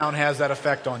Has that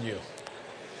effect on you.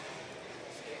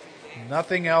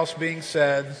 Nothing else being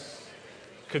said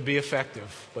could be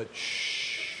effective, but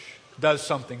does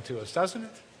something to us, doesn't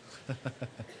it?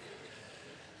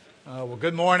 Well,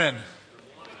 good morning.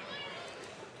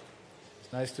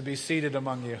 It's nice to be seated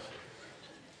among you.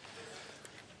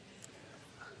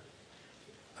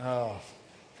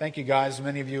 Thank you, guys.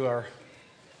 Many of you are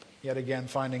yet again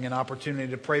finding an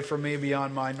opportunity to pray for me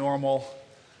beyond my normal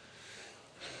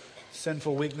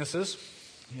sinful weaknesses.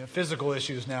 You have physical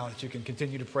issues now that you can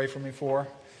continue to pray for me for.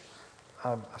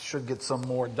 I should get some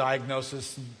more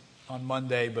diagnosis on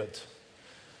Monday, but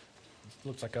it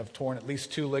looks like I've torn at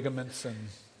least 2 ligaments and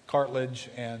cartilage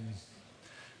and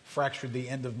fractured the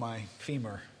end of my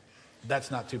femur. That's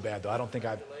not too bad, though. I don't think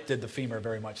I did the femur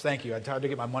very much. Thank you. I tried to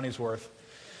get my money's worth.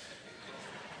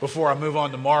 Before I move on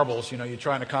to marbles, you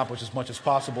try and accomplish as much as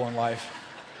possible in life.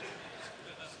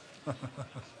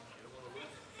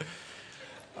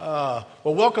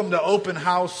 Well, welcome to Open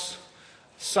House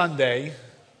Sunday,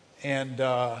 and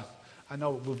I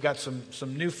know we've got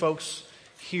some new folks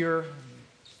here,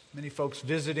 many folks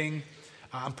visiting.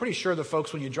 I'm pretty sure the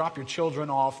folks, when you drop your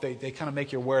children off, they kind of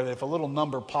make you aware that if a little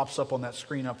number pops up on that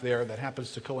screen up there that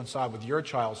happens to coincide with your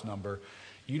child's number,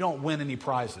 you don't win any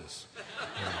prizes.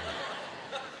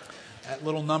 That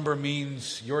little number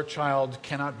means your child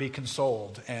cannot be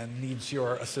consoled and needs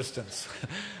your assistance.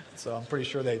 So I'm pretty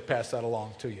sure they pass that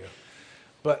along to you.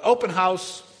 But Open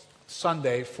House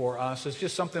Sunday for us is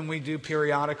just something we do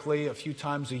periodically, a few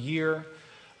times a year.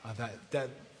 That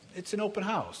it's an open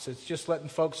house. It's just letting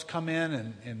folks come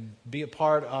in and be a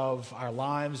part of our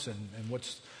lives and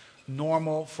what's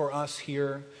normal for us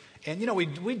here. And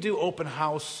we do open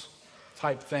house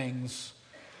type things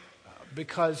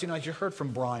because as you heard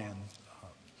from Brian,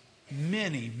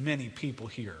 many people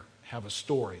here have a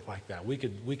story like that. We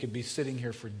could be sitting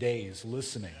here for days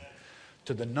listening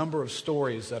to the number of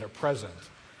stories that are present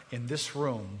in this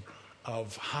room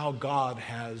of how God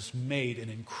has made an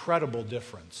incredible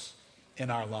difference in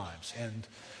our lives. And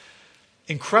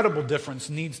incredible difference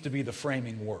needs to be the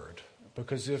framing word,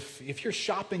 because if you're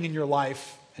shopping in your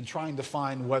life and trying to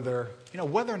find whether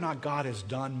or not God has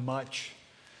done much,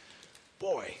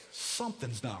 boy,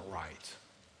 something's not right,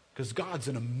 because God's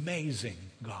an amazing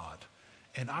God.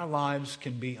 And our lives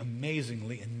can be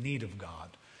amazingly in need of God.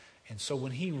 And so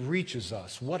when He reaches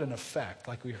us, what an effect,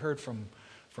 like we heard from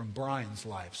Brian's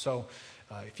life. So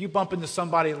if you bump into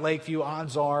somebody at Lakeview,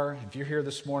 odds are, if you're here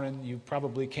this morning, you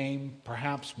probably came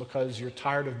perhaps because you're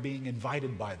tired of being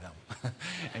invited by them.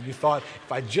 And you thought,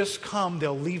 if I just come,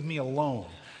 they'll leave me alone.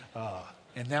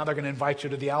 And now they're going to invite you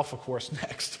to the Alpha course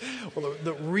next. Well,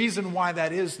 the reason why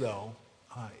that is, though,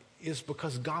 is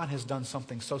because God has done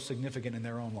something so significant in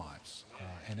their own lives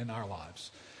and in our lives.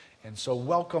 And so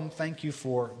welcome. Thank you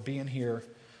for being here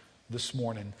this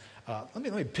morning.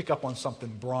 Let me pick up on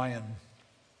something Brian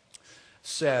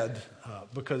said,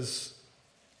 because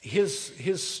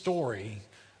his story,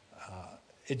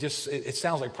 it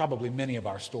sounds like probably many of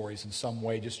our stories in some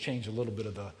way, just change a little bit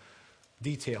of the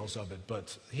details of it.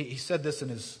 But he said this in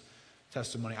his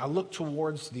testimony: I look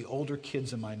towards the older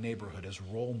kids in my neighborhood as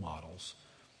role models.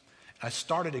 I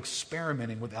started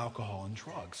experimenting with alcohol and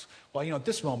drugs. Well, at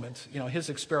this moment,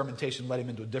 his experimentation led him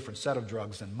into a different set of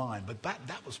drugs than mine, but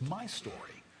that was my story.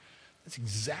 That's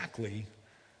exactly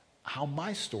how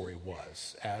my story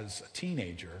was as a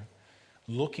teenager,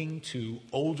 looking to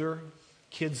older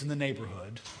kids in the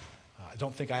neighborhood. I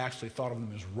don't think I actually thought of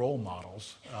them as role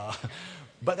models,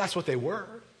 but that's what they were.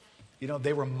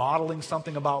 They were modeling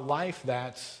something about life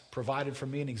that provided for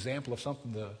me an example of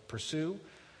something to pursue.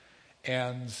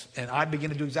 And I began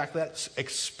to do exactly that,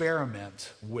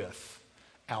 experiment with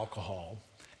alcohol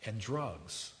and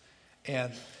drugs.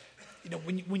 And,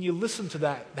 when you listen to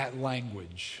that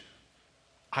language,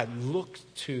 I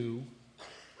looked to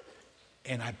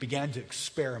and I began to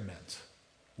experiment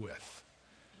with.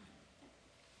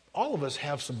 All of us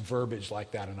have some verbiage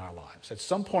like that in our lives. At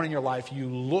some point in your life, you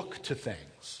look to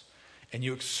things and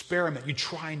you experiment, you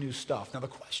try new stuff. Now the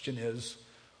question is,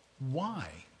 why?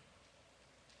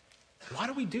 Why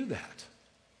do we do that?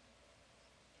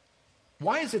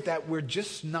 Why is it that we're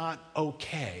just not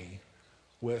okay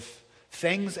with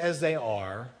things as they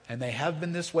are, and they have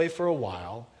been this way for a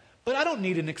while, but I don't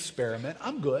need an experiment.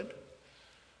 I'm good.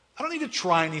 I don't need to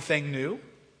try anything new.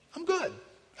 I'm good.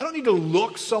 I don't need to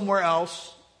look somewhere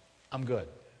else. I'm good.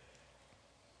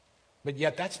 But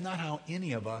yet that's not how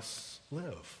any of us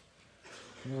live.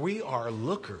 We are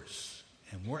lookers.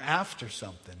 And we're after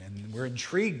something, and we're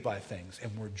intrigued by things,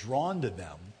 and we're drawn to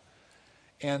them.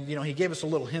 And, he gave us a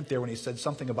little hint there when he said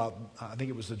something about, I think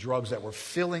it was the drugs that were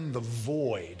filling the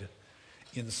void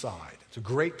inside. It's a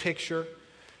great picture.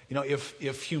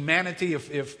 if humanity,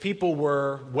 if people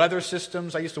were weather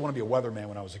systems, I used to want to be a weatherman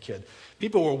when I was a kid.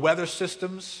 People were weather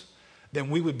systems, then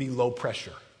we would be low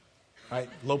pressure, right?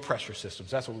 Low pressure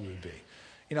systems, that's what we would be.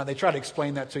 They try to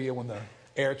explain that to you when the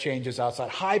air changes outside.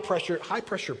 High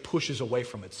pressure pushes away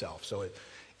from itself, so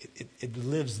it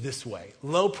lives this way.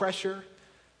 Low pressure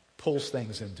pulls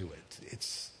things into it.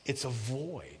 It's a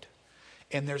void.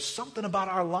 And there's something about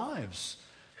our lives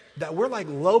that we're like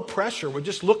low pressure. We're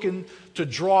just looking to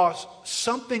draw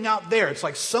something out there. It's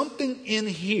like something in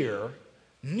here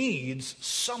needs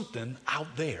something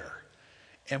out there.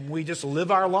 And we just live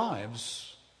our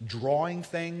lives drawing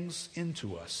things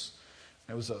into us.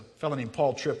 There was a fellow named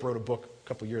Paul Tripp wrote a book a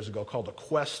couple years ago called A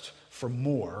Quest for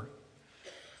More.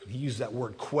 He used that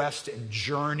word quest and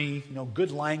journey,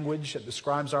 good language that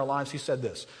describes our lives. He said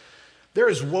this: there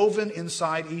is woven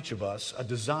inside each of us a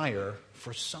desire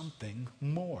for something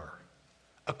more,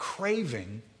 a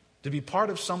craving to be part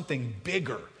of something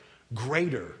bigger,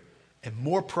 greater, and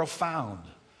more profound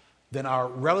than our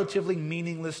relatively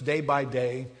meaningless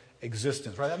day-by-day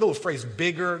existence. Right? That little phrase,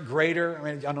 bigger,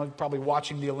 greater. I know you're probably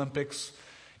watching the Olympics.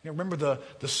 Remember the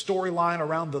storyline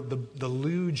around the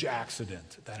luge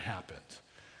accident that happened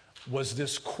was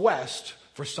this quest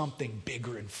for something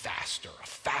bigger and faster, a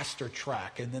faster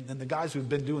track. And then the guys who've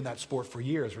been doing that sport for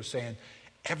years were saying,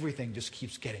 everything just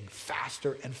keeps getting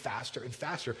faster and faster and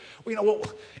faster. Well,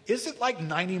 is it like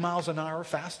 90 miles an hour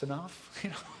fast enough?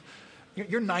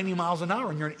 You're 90 miles an hour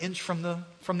and you're an inch from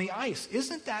the ice.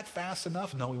 Isn't that fast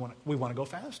enough? No, we want to go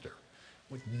faster.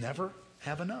 We never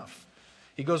have enough.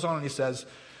 He goes on and he says,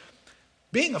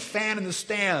 being a fan in the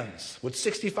stands with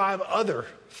 65,000 other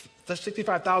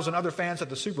fans at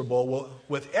the Super Bowl,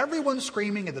 with everyone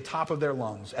screaming at the top of their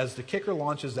lungs as the kicker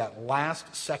launches that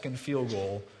last second field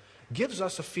goal, gives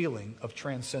us a feeling of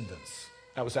transcendence.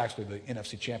 That was actually the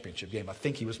NFC Championship game I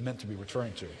think he was meant to be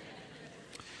referring to.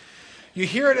 You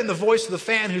hear it in the voice of the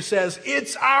fan who says,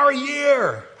 it's our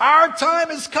year. Our time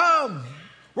has come.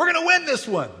 We're going to win this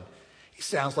one. He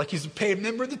sounds like he's a paid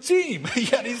member of the team,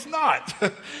 yet he's not.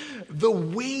 The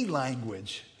we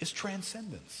language is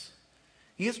transcendence.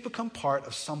 He has become part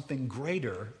of something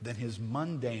greater than his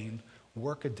mundane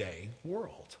workaday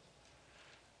world.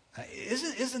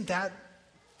 Isn't that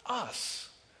us?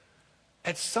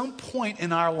 At some point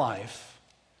in our life,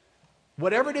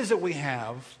 whatever it is that we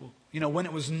have, when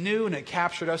it was new and it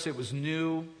captured us, it was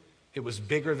new, it was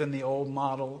bigger than the old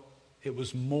model, it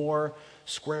was more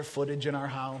square footage in our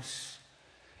house.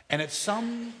 And at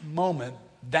some moment,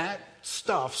 that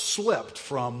stuff slipped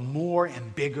from more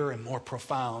and bigger and more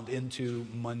profound into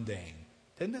mundane,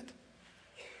 didn't it?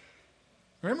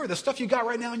 Remember the stuff you got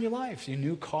right now in your life, your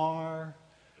new car,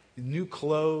 your new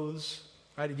clothes,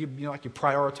 right? You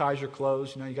prioritize your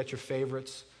clothes, you got your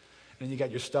favorites, and then you got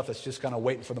your stuff that's just kind of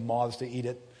waiting for the moths to eat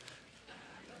it.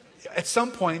 At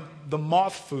some point, the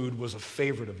moth food was a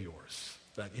favorite of yours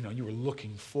that, you were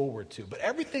looking forward to. But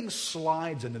everything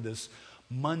slides into this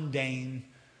mundane,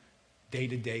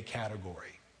 day-to-day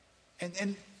category.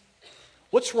 And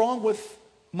what's wrong with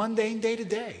mundane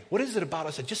day-to-day? What is it about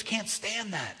us that just can't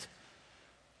stand that?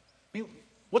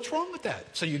 What's wrong with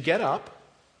that? So you get up,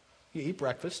 you eat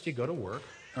breakfast, you go to work,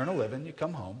 earn a living, you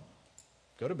come home,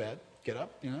 go to bed, get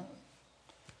up,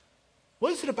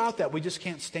 What is it about that we just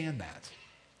can't stand that?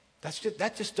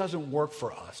 That just doesn't work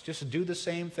for us. Just do the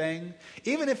same thing,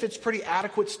 even if it's pretty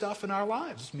adequate stuff in our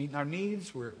lives. Just meeting our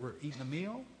needs, we're eating a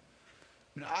meal.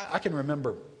 I can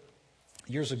remember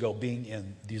years ago being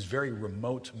in these very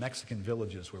remote Mexican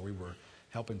villages where we were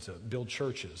helping to build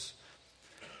churches.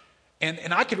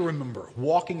 And I can remember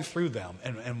walking through them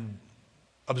and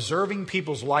observing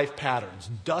people's life patterns,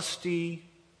 dusty,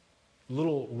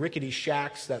 little rickety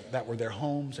shacks that were their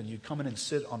homes, and you'd come in and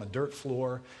sit on a dirt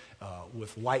floor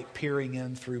with light peering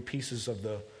in through pieces of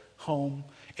the home,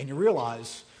 and you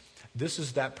realize this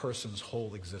is that person's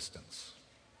whole existence.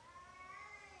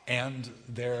 And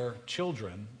their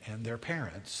children and their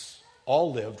parents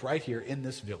all lived right here in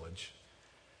this village,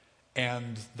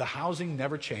 and the housing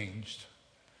never changed.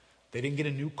 They didn't get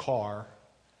a new car.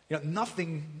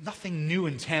 Nothing new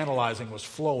and tantalizing was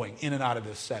flowing in and out of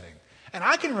this setting. And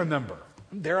I can remember,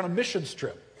 I'm there on a missions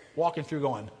trip, walking through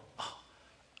going,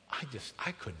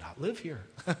 I could not live here.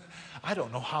 I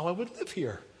don't know how I would live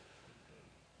here.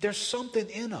 There's something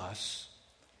in us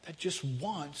that just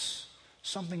wants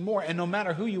something more. And no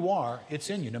matter who you are, it's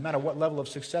in you, no matter what level of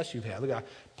success you've had. Look, I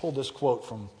pulled this quote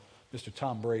from Mr.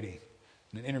 Tom Brady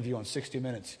in an interview on 60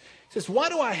 Minutes. He says, why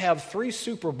do I have 3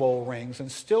 Super Bowl rings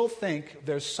and still think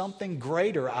there's something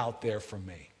greater out there for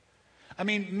me?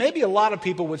 Maybe a lot of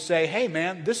people would say, hey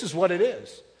man, this is what it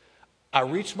is. I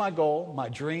reached my goal, my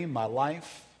dream, my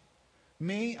life.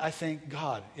 Me, I think,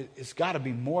 God, it's got to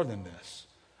be more than this.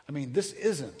 I mean,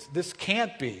 this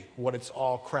can't be what it's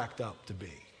all cracked up to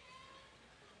be.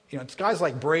 You know, it's guys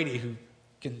like Brady who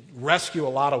can rescue a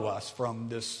lot of us from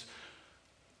this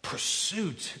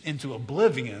pursuit into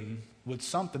oblivion with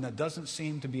something that doesn't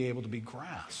seem to be able to be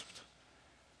grasped.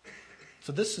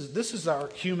 So this is our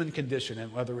human condition,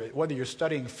 and whether you're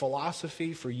studying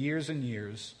philosophy for years and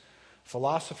years,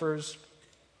 philosophers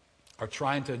are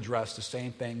trying to address the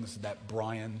same things that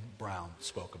Brian Brown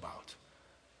spoke about.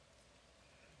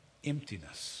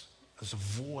 Emptiness. There's a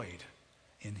void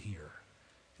in here.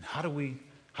 And how do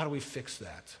we fix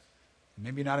that?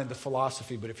 Maybe not into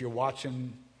philosophy, but if you're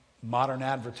watching modern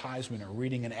advertisement or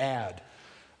reading an ad,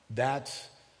 that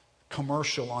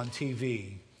commercial on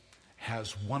TV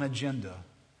has one agenda.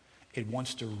 It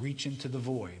wants to reach into the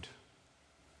void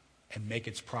and make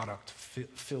its product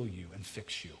fill you and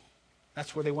fix you.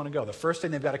 That's where they want to go. The first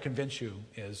thing they've got to convince you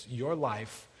is your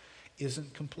life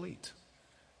isn't complete.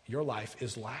 Your life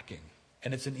is lacking.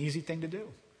 And it's an easy thing to do.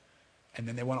 And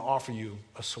then they want to offer you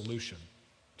a solution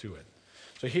to it.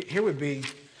 So here would be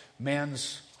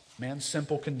man's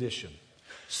simple condition.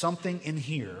 Something in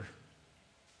here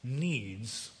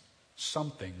needs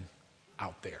something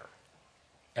out there.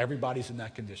 Everybody's in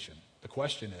that condition. The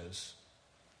question is,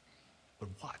 but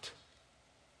what?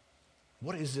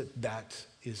 What is it that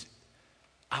is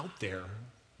out there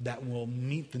that will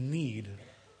meet the need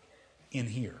in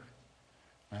here?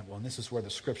 Right, well, and this is where the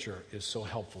scripture is so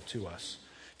helpful to us.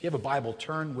 If you have a Bible,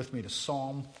 turn with me to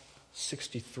Psalm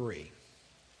 63.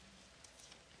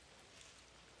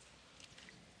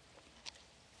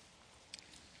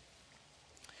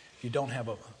 If you don't have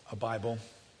a Bible,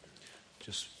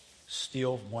 just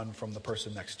steal one from the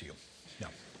person next to you. No.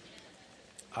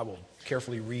 I will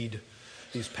carefully read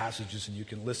these passages and you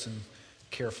can listen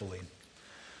carefully.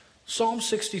 Psalm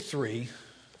 63,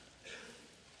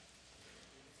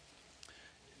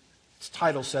 its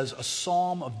title says, A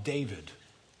Psalm of David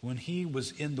when he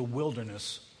was in the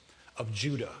wilderness of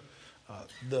Judah.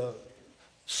 The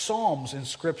Psalms in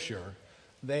Scripture,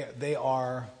 they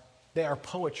are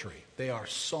poetry. They are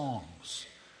songs.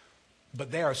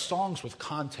 But they are songs with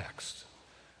context.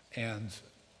 And,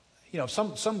 you know,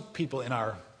 some people in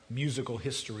our musical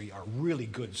history are really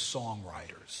good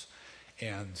songwriters.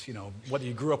 And, you know, whether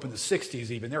you grew up in the 60s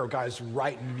even, there were guys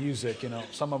writing music, you know,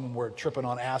 some of them were tripping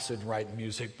on acid writing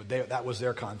music, but that was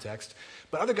their context.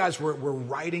 But other guys were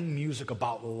writing music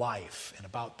about life and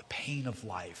about the pain of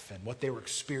life and what they were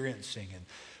experiencing and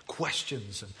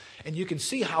questions. And you can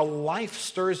see how life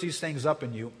stirs these things up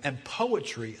in you, and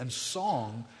poetry and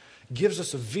song gives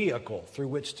us a vehicle through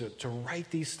which to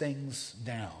write these things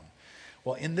down.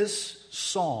 Well, in this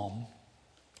psalm,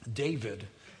 David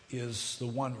is the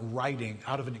one writing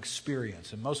out of an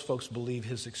experience. And most folks believe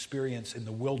his experience in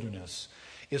the wilderness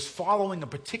is following a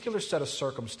particular set of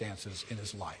circumstances in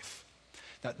his life.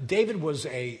 Now, David was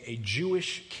a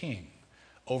Jewish king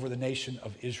over the nation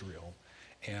of Israel.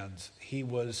 And he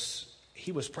was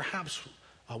perhaps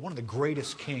one of the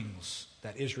greatest kings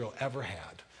that Israel ever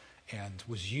had, and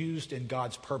was used in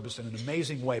God's purpose in an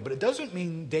amazing way. But it doesn't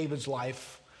mean David's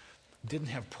life didn't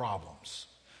have problems.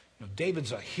 You know,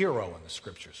 David's a hero in the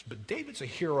scriptures, but David's a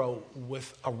hero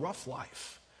with a rough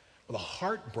life, with a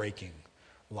heartbreaking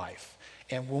life.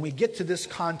 And when we get to this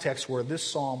context where this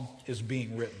psalm is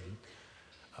being written,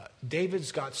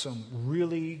 David's got some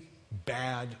really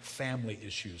bad family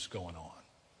issues going on.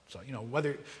 So, you know,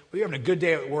 whether you're having a good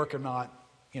day at work or not,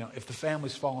 you know, if the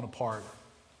family's falling apart,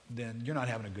 then you're not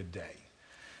having a good day.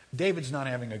 David's not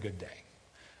having a good day.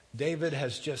 David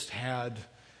has just had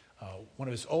one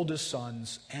of his oldest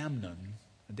sons, Amnon.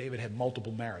 David had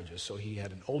multiple marriages, so he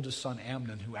had an oldest son,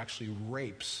 Amnon, who actually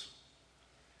rapes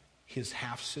his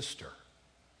half-sister.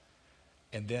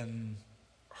 And then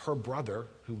her brother,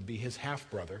 who would be his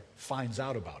half-brother, finds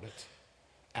out about it,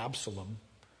 Absalom.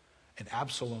 And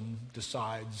Absalom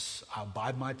decides, I'll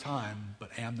bide my time,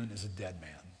 but Amnon is a dead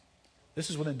man. This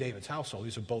is within David's household.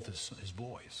 These are both his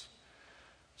boys.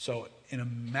 So in a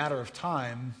matter of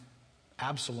time,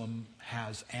 Absalom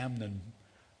has Amnon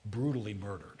brutally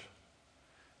murdered.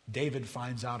 David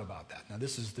finds out about that. Now,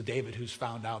 this is the David who's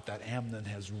found out that Amnon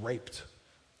has raped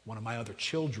one of my other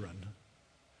children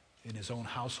in his own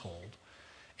household.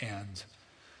 And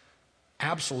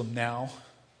Absalom now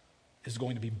is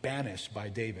going to be banished by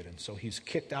David. And so he's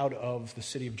kicked out of the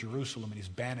city of Jerusalem, and he's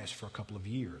banished for a couple of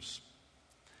years.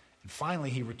 And finally,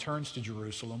 he returns to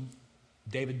Jerusalem,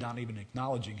 David not even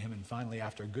acknowledging him. And finally,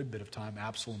 after a good bit of time,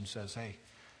 Absalom says, hey,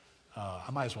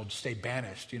 I might as well just stay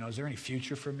banished. You know, is there any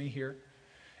future for me here?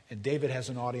 And David has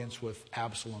an audience with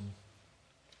Absalom.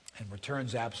 and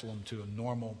returns Absalom to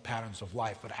normal patterns of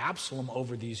life. But Absalom,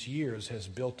 over these years, has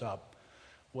built up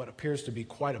what appears to be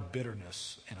quite a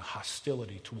bitterness and a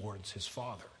hostility towards his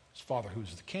father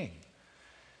who's the king.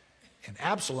 And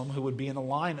Absalom, who would be in the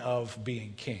line of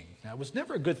being king. Now, it was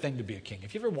never a good thing to be a king.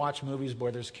 If you ever watch movies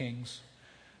where there's kings,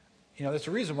 there's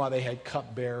a reason why they had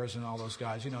cupbearers and all those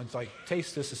guys. It's like,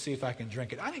 taste this to see if I can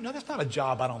drink it. That's not a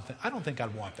job I don't think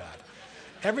I'd want that.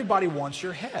 Everybody wants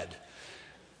your head.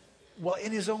 Well,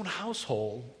 in his own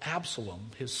household,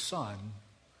 Absalom, his son,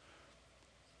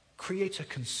 creates a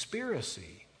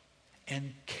conspiracy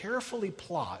and carefully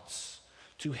plots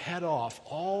to head off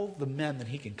all the men that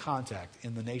he can contact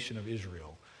in the nation of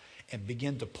Israel and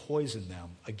begin to poison them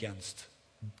against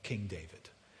King David,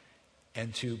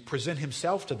 and to present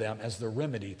himself to them as the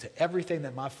remedy to everything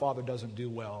that my father doesn't do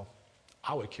well.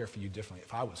 I would care for you differently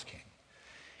if I was king.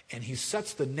 And he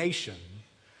sets the nation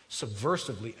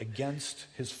subversively against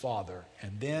his father,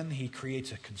 and then he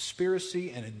creates a conspiracy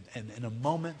and in a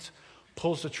moment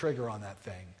pulls the trigger on that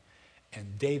thing,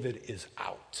 and David is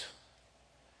out.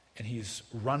 And he's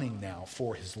running now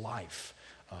for his life.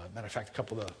 Matter of fact, I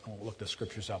won't look the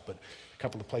scriptures up, but a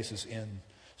couple of places in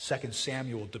 2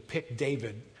 Samuel depict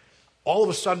David all of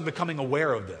a sudden becoming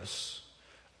aware of this,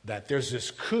 that there's this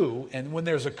coup, and when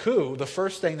there's a coup, the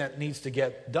first thing that needs to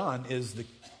get done is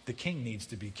the king needs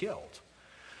to be killed.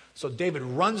 So David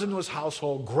runs into his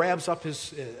household, grabs up his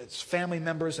family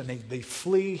members, and they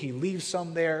flee. He leaves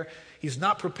some there. He's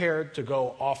not prepared to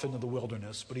go off into the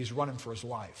wilderness, but he's running for his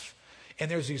life. And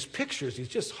there's these pictures, these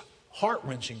just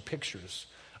heart-wrenching pictures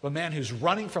of a man who's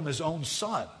running from his own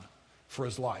son for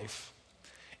his life.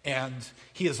 And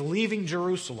he is leaving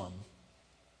Jerusalem.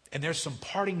 And there's some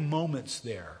parting moments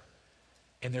there.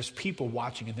 And there's people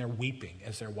watching, and they're weeping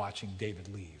as they're watching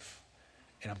David leave.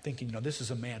 And I'm thinking, this is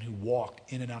a man who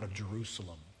walked in and out of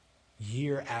Jerusalem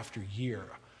year after year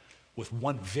with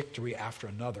one victory after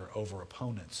another over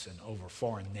opponents and over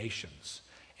foreign nations.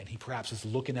 And he perhaps is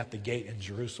looking at the gate in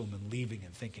Jerusalem and leaving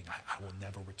and thinking, I will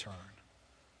never return.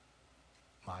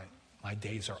 My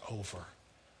days are over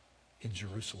in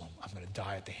Jerusalem. I'm going to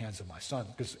die at the hands of my son.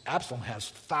 Because Absalom has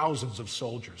thousands of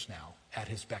soldiers now at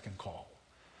his beck and call.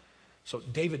 So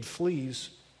David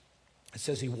flees. It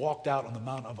says he walked out on the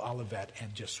Mount of Olivet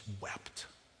and just wept.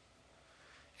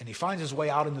 And he finds his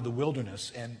way out into the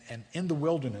wilderness. And in the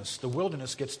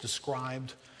wilderness gets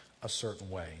described a certain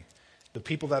way. The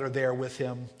people that are there with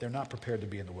him, they're not prepared to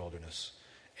be in the wilderness.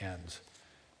 And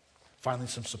finally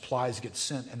some supplies get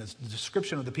sent. And the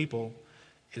description of the people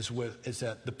is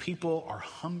that the people are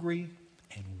hungry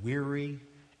and weary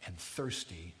and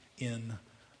thirsty in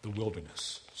the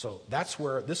wilderness. So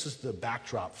this is the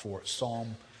backdrop for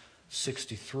Psalm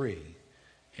 63.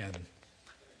 And a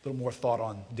little more thought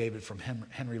on David from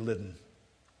Henry Liddon.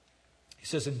 He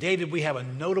says, in David we have a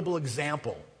notable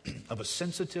example of a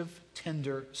sensitive,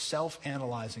 tender,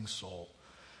 self-analyzing soul,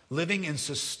 living in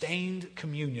sustained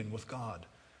communion with God.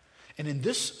 And in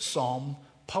this psalm,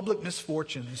 public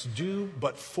misfortunes do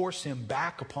but force him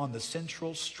back upon the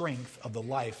central strength of the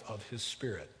life of his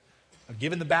spirit. Now,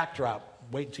 given the backdrop,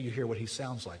 wait until you hear what he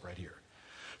sounds like right here.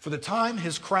 For the time,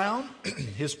 his crown,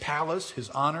 his palace, his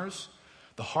honors,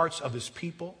 the hearts of his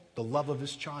people, the love of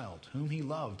his child, whom he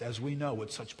loved, as we know,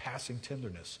 with such passing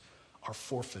tenderness, are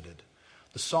forfeited.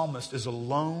 The psalmist is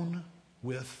alone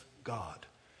with God.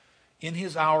 In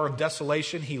his hour of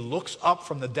desolation, he looks up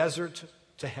from the desert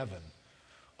to heaven.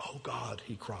 "Oh God,"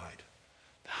 he cried,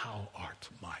 "thou art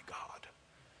my God."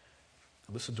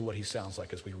 Now listen to what he sounds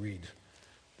like as we read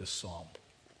this psalm.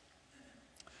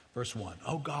 Verse 1,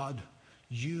 "Oh God,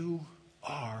 you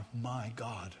are my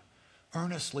God.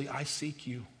 Earnestly I seek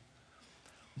you.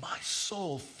 My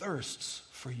soul thirsts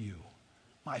for you.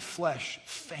 My flesh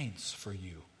faints for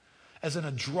you, as in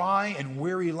a dry and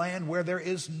weary land where there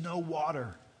is no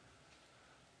water.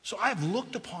 So I have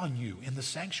looked upon you in the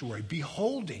sanctuary,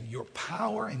 beholding your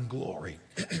power and glory.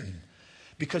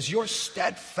 Because your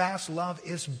steadfast love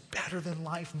is better than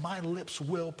life, my lips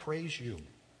will praise you.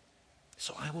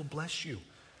 So I will bless you.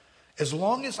 As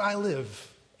long as I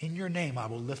live, in your name I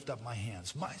will lift up my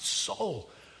hands. My soul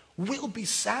will be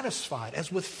satisfied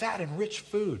as with fat and rich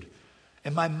food,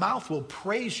 and my mouth will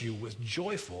praise you with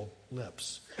joyful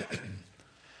lips.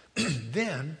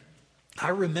 Then I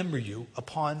remember you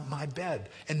upon my bed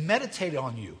and meditate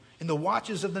on you in the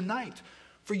watches of the night,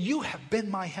 for you have been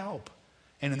my help,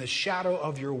 and in the shadow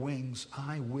of your wings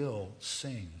I will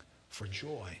sing for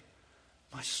joy.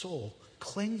 My soul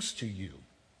clings to you.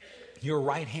 Your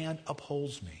right hand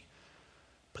upholds me.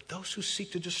 But those who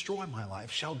seek to destroy my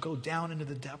life shall go down into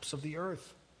the depths of the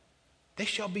earth. They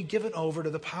shall be given over to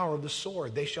the power of the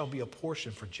sword. They shall be a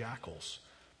portion for jackals.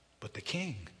 But the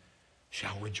king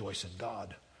shall rejoice in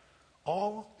God.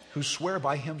 All who swear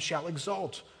by him shall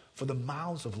exult, for the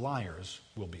mouths of liars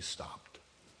will be stopped.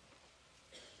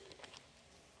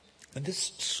 And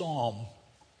this psalm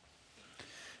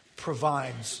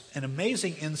provides an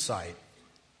amazing insight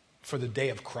for the day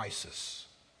of crisis.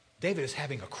 David is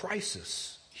having a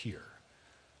crisis here.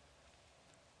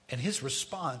 And his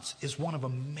response is one of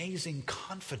amazing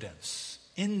confidence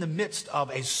in the midst of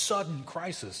a sudden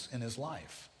crisis in his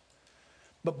life.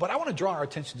 But I want to draw our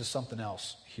attention to something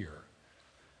else here.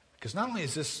 Because not only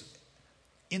is this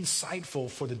insightful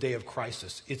for the day of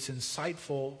crisis, it's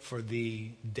insightful for the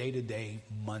day-to-day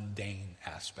mundane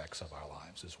aspects of our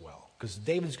lives as well. Because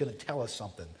David's going to tell us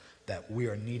something that we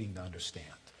are needing to understand.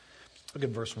 Look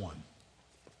at verse 1.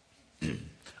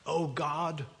 O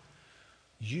God,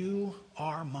 you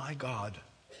are my God.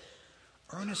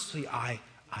 Earnestly I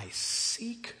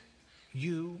seek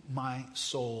you, my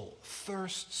soul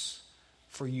thirsts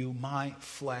for you, my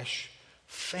flesh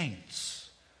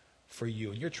faints for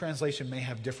you. And your translation may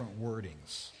have different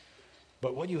wordings.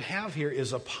 But what you have here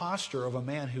is a posture of a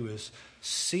man who is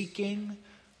seeking,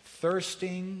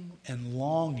 thirsting, and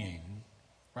longing.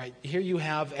 Right? Here you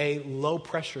have a low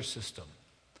pressure system.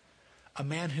 A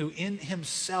man who in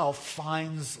himself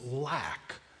finds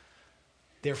lack.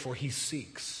 Therefore he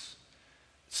seeks.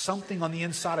 Something on the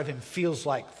inside of him feels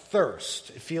like thirst.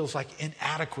 It feels like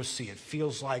inadequacy. It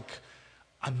feels like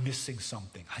I'm missing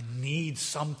something. I need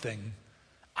something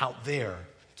out there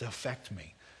to affect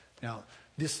me. Now,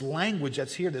 this language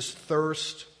that's here, this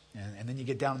thirst, and then you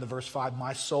get down to verse 5,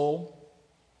 my soul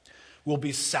will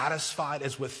be satisfied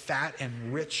as with fat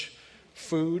and rich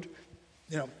food.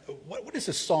 You know, what is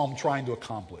this psalm trying to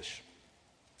accomplish?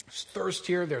 There's thirst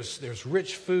here. There's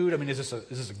rich food. I mean, is this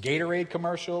a Gatorade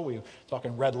commercial? We're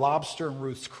talking Red Lobster and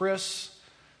Ruth's Chris.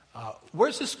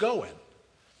 Where's this going?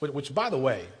 Which, by the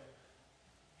way,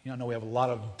 I know we have a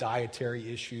lot of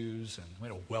dietary issues, and we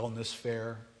had a wellness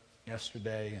fair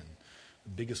yesterday, and the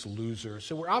Biggest Loser.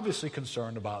 So we're obviously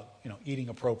concerned about eating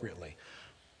appropriately.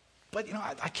 But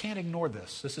I can't ignore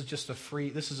this. This is a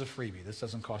freebie. This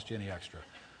doesn't cost you any extra.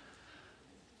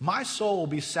 My soul will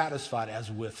be satisfied as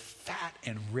with fat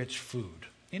and rich food.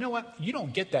 You know what? You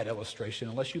don't get that illustration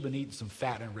unless you've been eating some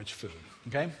fat and rich food.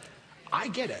 Okay? I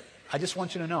get it. I just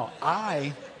want you to know.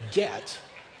 I get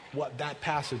what that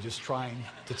passage is trying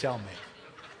to tell me.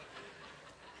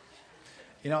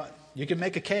 You can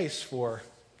make a case for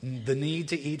the need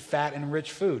to eat fat and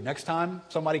rich food. Next time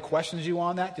somebody questions you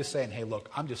on that, just saying, hey, look,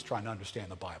 I'm just trying to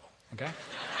understand the Bible. Okay?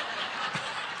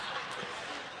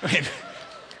 I mean,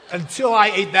 until I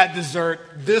ate that dessert,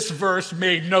 this verse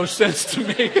made no sense to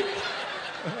me.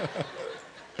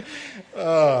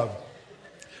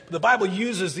 The Bible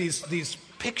uses these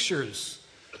pictures,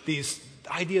 these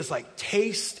ideas like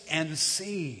taste and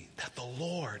see that the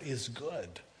Lord is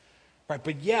good. Right?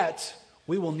 But yet,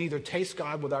 we will neither taste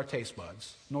God with our taste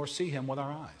buds nor see him with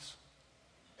our eyes.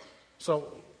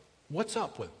 So, what's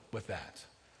up with that?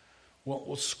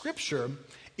 Well, Scripture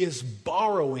is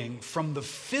borrowing from the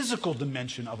physical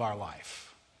dimension of our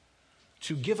life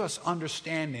to give us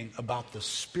understanding about the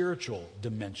spiritual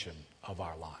dimension of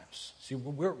our lives. See,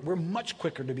 we're much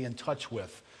quicker to be in touch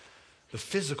with the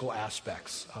physical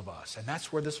aspects of us. And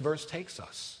that's where this verse takes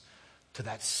us, to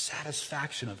that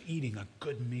satisfaction of eating a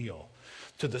good meal,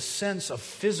 to the sense of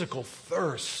physical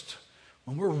thirst.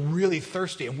 When we're really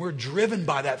thirsty and we're driven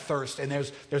by that thirst, and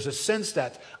there's a sense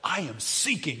that I am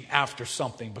seeking after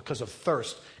something because of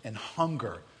thirst and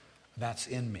hunger that's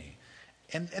in me.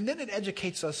 And then it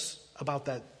educates us about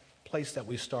that place that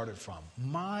we started from.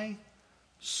 My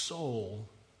soul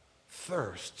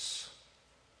thirsts.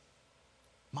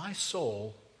 My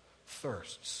soul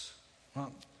thirsts.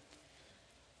 Well,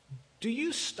 do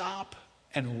you stop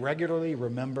and regularly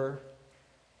remember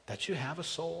that you have a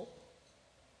soul?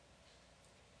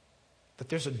 That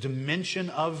there's a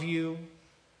dimension of you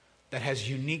that has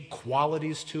unique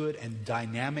qualities to it and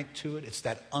dynamic to it. It's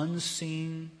that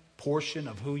unseen portion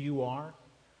of who you are.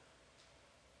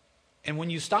 And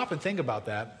when you stop and think about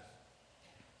that,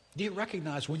 do you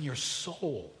recognize when your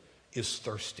soul is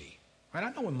thirsty? Right?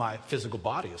 I know when my physical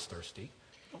body is thirsty.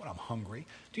 I know when I'm hungry.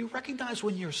 Do you recognize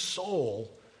when your soul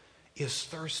is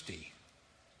thirsty?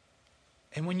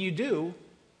 And when you do,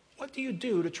 what do you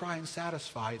do to try and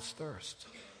satisfy its thirst?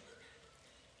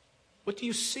 What do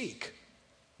you seek?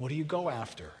 What do you go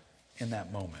after in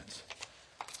that moment?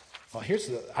 Well, here's,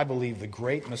 I believe, the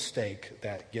great mistake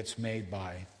that gets made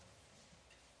by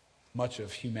much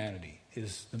of humanity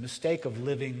is the mistake of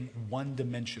living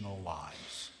one-dimensional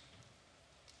lives.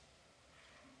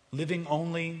 living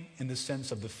only in the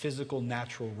sense of the physical,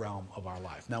 natural realm of our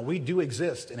life. Now, we do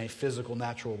exist in a physical,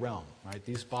 natural realm, right?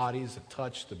 These bodies, the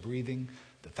touch, the breathing,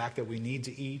 the fact that we need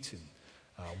to eat, and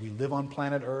we live on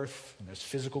planet Earth, and there's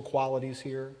physical qualities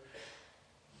here.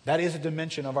 That is a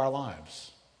dimension of our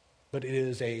lives, but it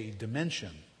is a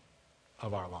dimension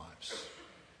of our lives.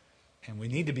 And we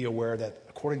need to be aware that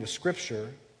according to Scripture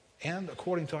and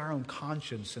according to our own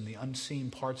conscience and the unseen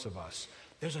parts of us,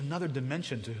 there's another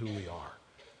dimension to who we are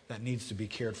that needs to be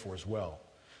cared for as well.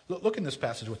 Look in this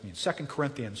passage with me, 2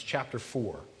 Corinthians chapter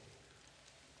 4,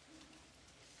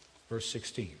 verse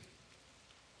 16.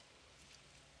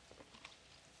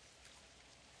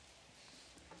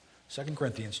 2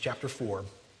 Corinthians chapter 4,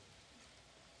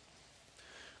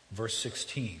 verse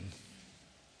 16.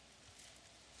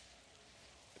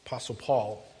 Apostle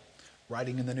Paul,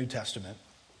 writing in the New Testament,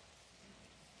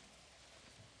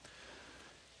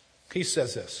 he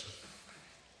says this.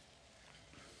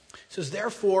 He says,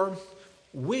 therefore,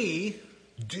 we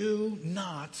do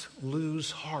not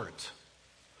lose heart.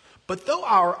 But though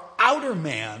our outer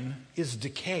man is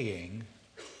decaying,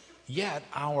 yet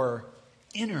our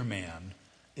inner man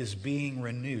is being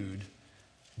renewed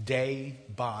day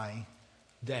by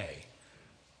day.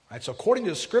 Right, so according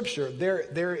to the Scripture,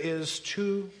 there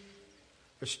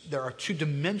are two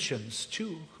dimensions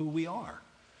to who we are.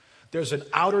 There's an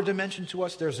outer dimension to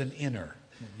us, there's an inner.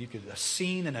 You could a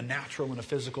seen and a natural and a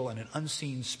physical and an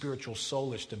unseen spiritual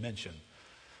soulish dimension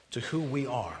to who we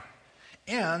are.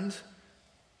 And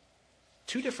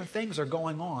two different things are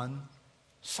going on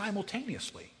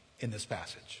simultaneously in this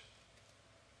passage.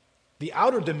 The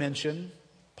outer dimension,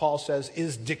 Paul says,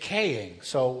 is decaying.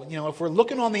 So, if we're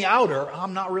looking on the outer,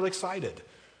 I'm not really excited.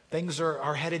 Things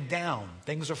are headed down.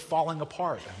 Things are falling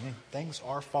apart. Things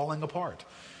are falling apart.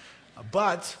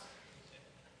 But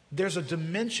there's a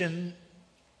dimension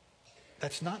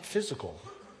that's not physical.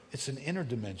 It's an inner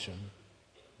dimension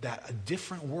that a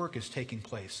different work is taking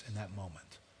place in that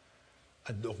moment.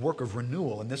 A work of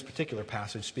renewal in this particular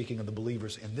passage, speaking of the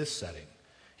believers in this setting.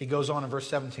 He goes on in verse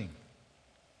 17.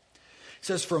 He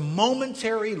says, for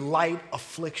momentary light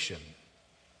affliction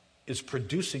is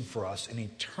producing for us an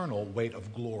eternal weight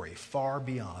of glory far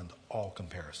beyond all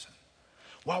comparison.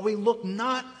 While we look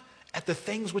not at the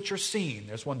things which are seen,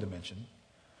 there's one dimension,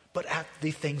 but at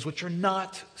the things which are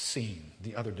not seen,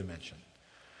 the other dimension.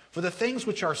 For the things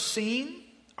which are seen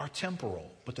are temporal,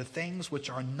 but the things which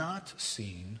are not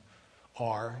seen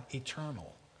are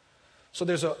eternal. So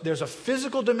there's a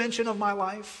physical dimension of my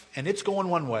life, and it's going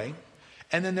one way.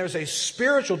 And then there's a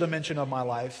spiritual dimension of my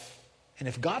life, and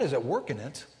if God is at work in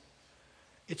it,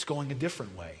 it's going a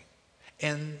different way.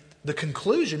 And the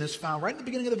conclusion is found right in the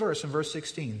beginning of the verse, in verse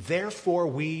 16. Therefore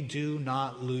we do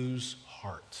not lose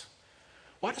heart.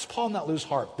 Why does Paul not lose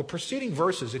heart? The preceding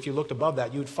verses, if you looked above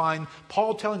that, you would find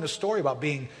Paul telling a story about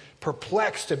being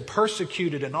perplexed and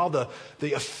persecuted and all the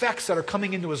effects that are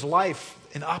coming into his life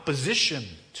in opposition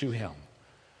to him.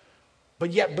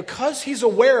 But yet, because he's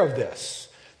aware of this,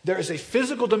 there is a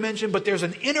physical dimension, but there's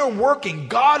an inner working.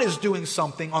 God is doing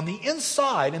something on the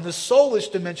inside in the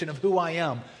soulish dimension of who I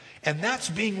am. And that's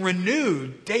being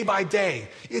renewed day by day.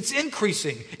 It's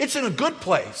increasing. It's in a good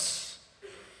place.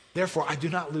 Therefore, I do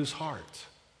not lose heart.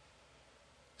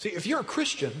 See, if you're a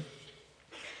Christian,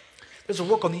 there's a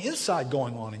work on the inside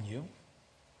going on in you,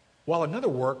 while another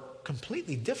work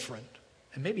completely different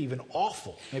and maybe even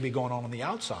awful may be going on the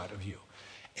outside of you.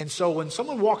 And so when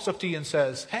someone walks up to you and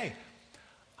says, hey,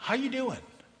 how you doing?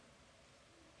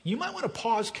 You might want to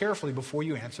pause carefully before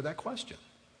you answer that question.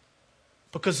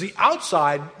 Because the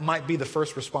outside might be the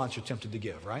first response you're tempted to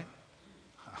give, right?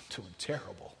 I'm doing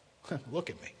terrible. Look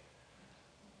at me.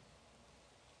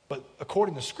 But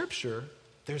according to Scripture,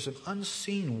 there's an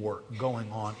unseen work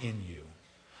going on in you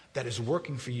that is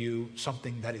working for you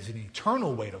something that is an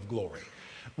eternal weight of glory.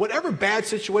 Whatever bad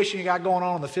situation you got going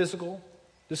on in the physical,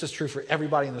 this is true for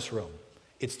everybody in this room.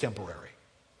 It's temporary.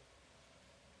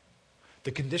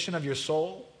 The condition of your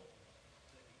soul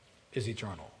is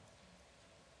eternal.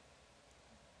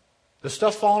 The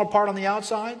stuff falling apart on the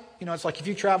outside, it's like if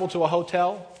you travel to a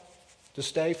hotel to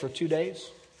stay for 2 days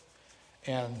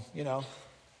and,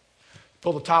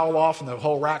 pull the towel off and the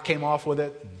whole rack came off with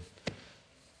it,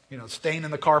 and, stain in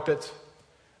the carpet.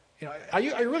 Are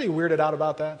you really weirded out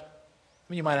about that?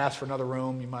 I mean, you might ask for another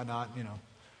room, you might not,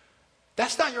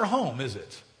 That's not your home, is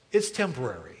it? It's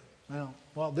temporary.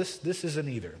 Well, this isn't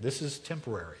either. This is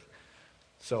temporary.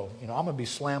 So, I'm going to be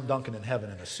slam dunking in heaven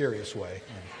in a serious way.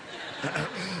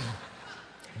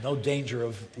 No danger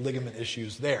of ligament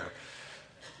issues there.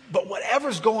 But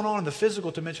whatever's going on in the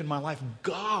physical dimension of my life,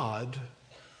 God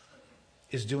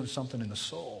is doing something in the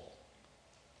soul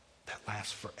that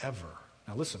lasts forever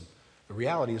Now listen, the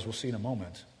reality is, we'll see in a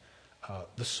moment,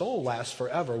 the soul lasts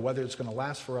forever, whether it's going to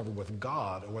last forever with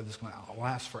God or whether it's going to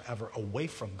last forever away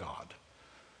from God.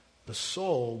 The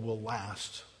soul will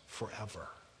last forever.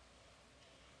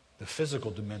 The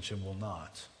physical dimension will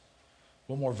not.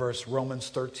 One more verse, Romans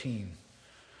 13,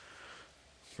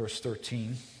 verse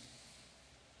 13.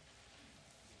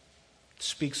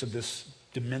 Speaks of this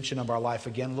dimension of our life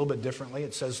again a little bit differently.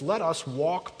 It says, let us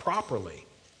walk properly,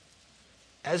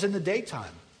 as in the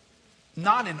daytime,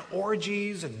 not in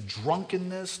orgies and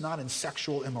drunkenness, not in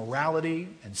sexual immorality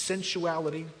and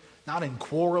sensuality, not in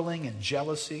quarreling and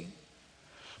jealousy,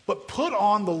 but put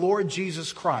on the Lord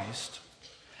Jesus Christ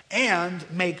and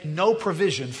make no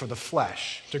provision for the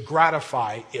flesh to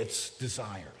gratify its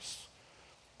desires.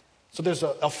 So there's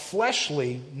a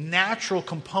fleshly, natural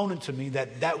component to me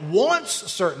that wants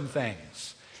certain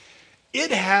things.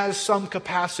 It has some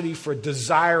capacity for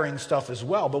desiring stuff as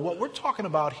well. But what we're talking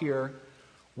about here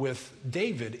with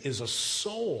David is a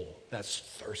soul that's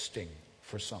thirsting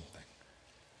for something.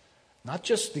 Not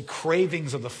just the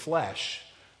cravings of the flesh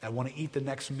that want to eat the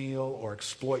next meal or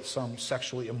exploit some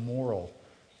sexually immoral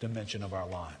dimension of our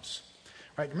lives.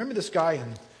 Right? Remember this guy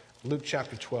in Luke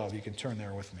chapter 12. You can turn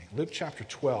there with me. Luke chapter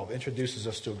 12 introduces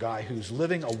us to a guy who's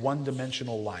living a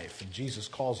one-dimensional life, and Jesus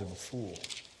calls him a fool.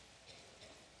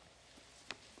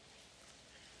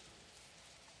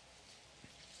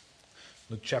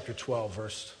 Luke chapter 12,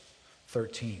 verse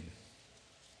 13.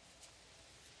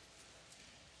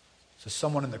 So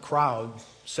someone in the crowd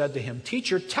said to him,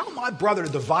 "Teacher, tell my brother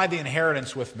to divide the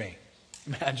inheritance with me."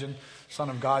 Imagine, Son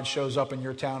of God shows up in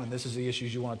your town and this is the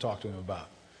issues you want to talk to him about.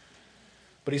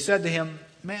 But he said to him,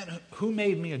 "Man, who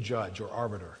made me a judge or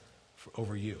arbiter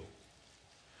over you?"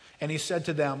 And he said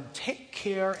to them, "Take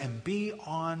care and be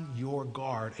on your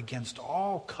guard against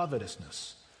all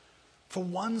covetousness. For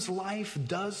one's life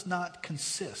does not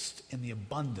consist in the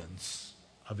abundance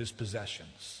of his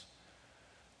possessions."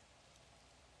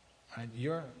 Right?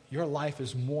 Your life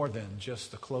is more than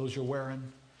just the clothes you're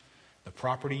wearing, the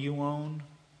property you own,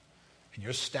 and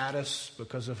your status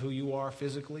because of who you are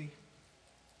physically.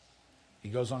 He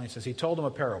goes on, he says, he told them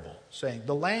a parable, saying,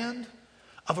 "The land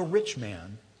of a rich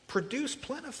man produced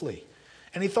plentifully.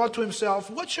 And he thought to himself,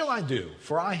 'What shall I do?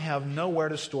 For I have nowhere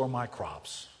to store my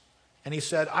crops.' And he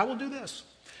said, 'I will do this.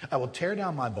 I will tear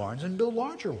down my barns and build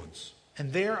larger ones.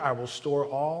 And there I will store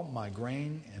all my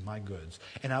grain and my goods.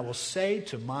 And I will say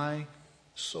to my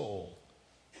soul,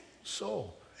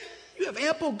 soul, you have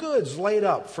ample goods laid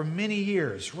up for many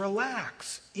years.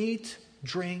 Relax, eat,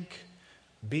 drink,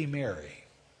 be merry.'"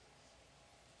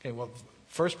 Okay, well,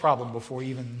 first problem before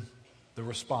even the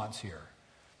response here.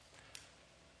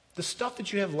 The stuff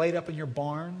that you have laid up in your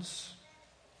barns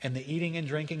and the eating and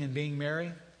drinking and being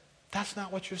merry, that's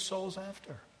not what your soul's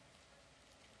after.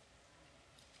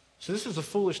 So this is the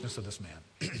foolishness of this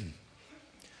man.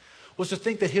 Was to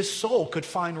think that his soul could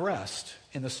find rest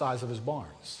in the size of his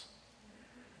barns.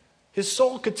 His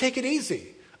soul could take it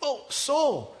easy. Oh,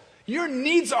 soul, your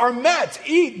needs are met.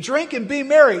 Eat, drink, and be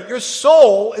merry. Your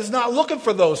soul is not looking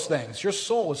for those things. Your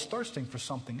soul is thirsting for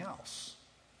something else.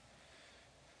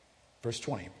 Verse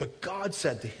 20, "But God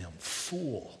said to him,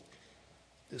 'Fool,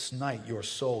 this night your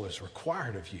soul is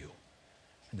required of you.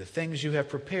 And the things you have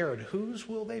prepared, whose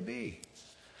will they be?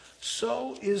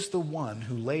 So is the one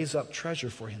who lays up treasure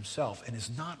for himself and is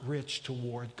not rich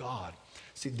toward God.'"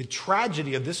 See, the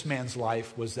tragedy of this man's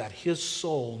life was that his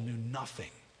soul knew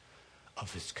nothing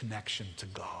of his connection to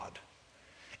God.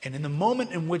 And in the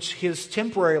moment in which his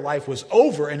temporary life was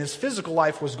over and his physical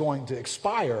life was going to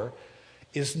expire,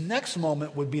 his next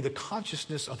moment would be the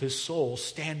consciousness of his soul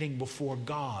standing before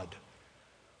God,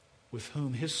 with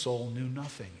whom his soul knew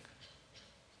nothing.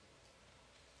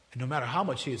 And no matter how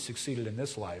much he had succeeded in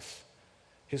this life,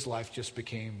 his life just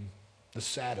became the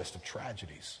saddest of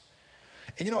tragedies.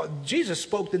 And you know, Jesus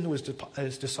spoke into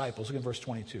his disciples. Look at verse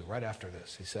 22, right after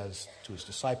this. He says to his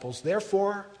disciples,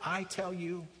 "Therefore, I tell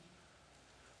you,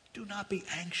 do not be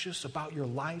anxious about your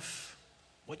life,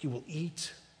 what you will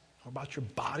eat, or about your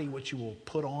body, what you will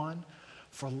put on.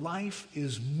 For life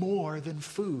is more than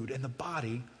food, and the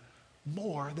body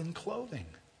more than clothing."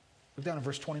 Look down at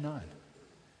verse 29.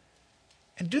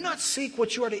 "And do not seek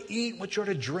what you are to eat, what you are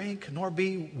to drink, nor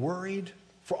be worried.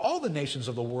 For all the nations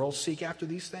of the world seek after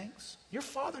these things. Your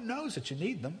Father knows that you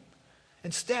need them.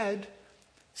 Instead,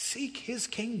 seek his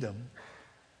kingdom,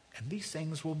 and these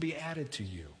things will be added to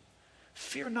you.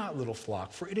 Fear not, little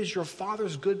flock, for it is your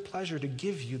Father's good pleasure to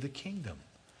give you the kingdom.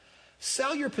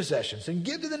 Sell your possessions and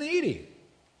give to the needy.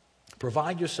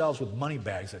 Provide yourselves with money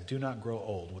bags that do not grow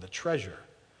old, with a treasure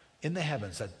in the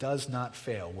heavens that does not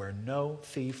fail, where no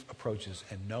thief approaches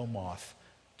and no moth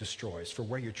destroys. For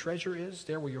where your treasure is,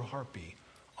 there will your heart be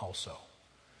also.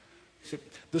 See,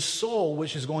 the soul,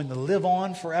 which is going to live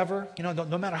on forever,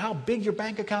 no matter how big your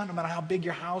bank account, no matter how big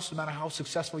your house, no matter how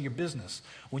successful your business,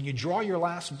 when you draw your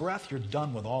last breath, you're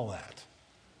done with all that.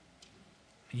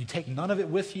 And you take none of it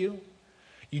with you.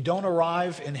 You don't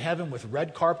arrive in heaven with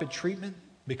red carpet treatment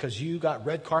because you got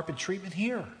red carpet treatment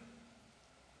here.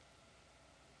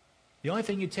 The only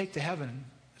thing you take to heaven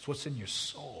is what's in your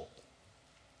soul.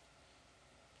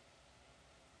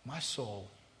 My soul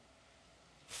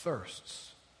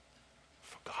thirsts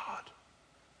for God.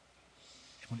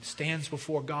 And when it stands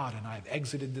before God and I have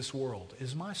exited this world,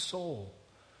 is my soul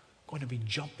going to be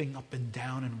jumping up and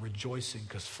down and rejoicing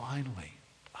because finally,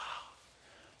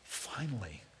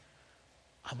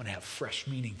 I'm going to have fresh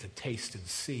meaning to taste and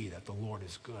see that the Lord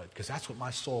is good, because that's what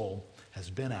my soul has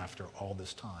been after all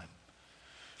this time.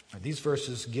 Now, these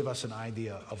verses give us an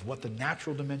idea of what the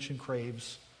natural dimension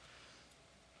craves,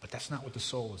 but that's not what the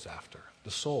soul is after.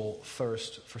 The soul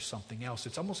thirsts for something else.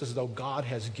 It's almost as though God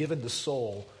has given the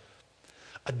soul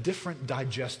a different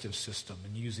digestive system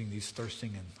in using these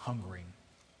thirsting and hungering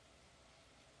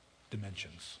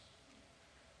dimensions.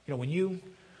 When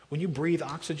you breathe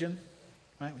oxygen,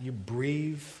 right? When you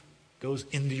breathe, goes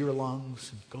into your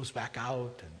lungs and goes back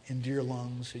out and into your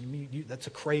lungs. And that's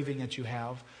a craving that you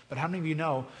have. But how many of you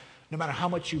know, no matter how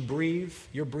much you breathe,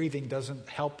 your breathing doesn't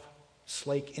help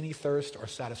slake any thirst or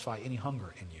satisfy any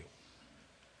hunger in you?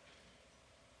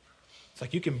 It's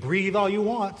like you can breathe all you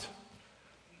want,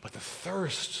 but the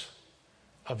thirst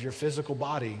of your physical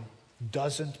body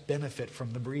doesn't benefit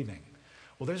from the breathing.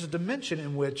 Well, there's a dimension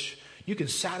in which you can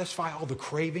satisfy all the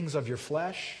cravings of your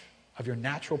flesh, of your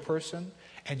natural person,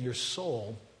 and your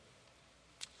soul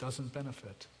doesn't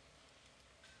benefit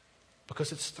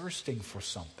because it's thirsting for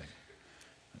something.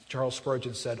 Charles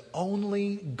Spurgeon said,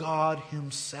 only God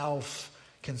himself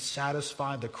can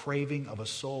satisfy the craving of a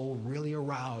soul really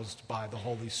aroused by the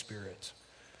Holy Spirit.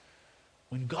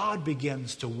 When God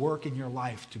begins to work in your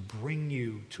life to bring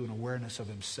you to an awareness of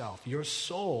himself, your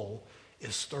soul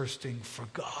is thirsting for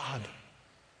God.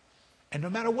 And no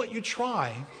matter what you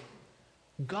try,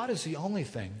 God is the only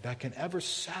thing that can ever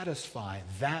satisfy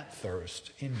that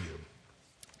thirst in you.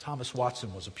 Thomas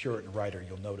Watson was a Puritan writer,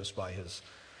 you'll notice by his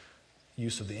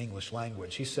use of the English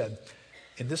language. He said,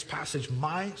 in this passage,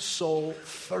 my soul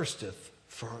thirsteth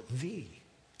for thee.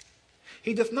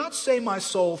 He doth not say my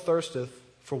soul thirsteth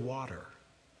for water,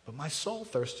 but my soul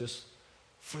thirsteth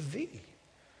for thee.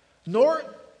 Nor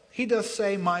he doth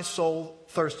say my soul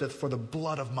thirsteth for the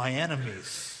blood of my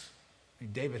enemies.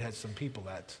 David had some people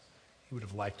that he would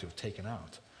have liked to have taken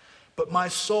out. But my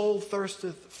soul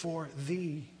thirsteth for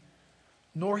thee.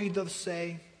 Nor he doth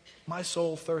say, my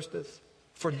soul thirsteth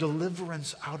for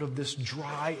deliverance out of this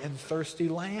dry and thirsty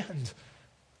land.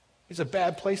 It's a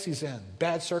bad place he's in,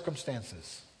 bad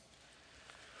circumstances,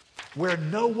 where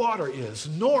no water is.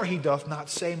 Nor he doth not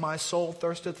say, my soul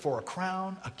thirsteth for a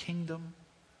crown, a kingdom,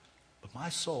 but my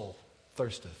soul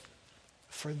thirsteth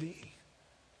for thee.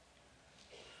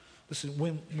 Listen,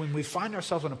 when we find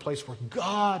ourselves in a place where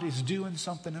God is doing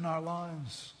something in our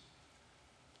lives,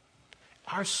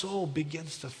 our soul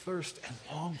begins to thirst and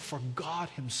long for God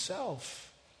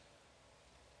himself.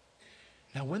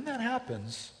 Now, when that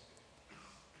happens,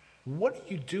 what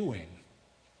are you doing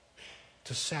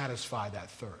to satisfy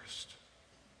that thirst?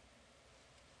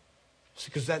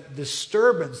 Because that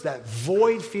disturbance, that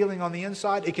void feeling on the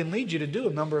inside, it can lead you to do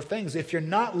a number of things. If you're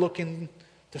not looking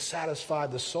to satisfy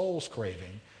the soul's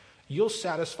craving, you'll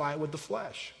satisfy it with the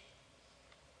flesh.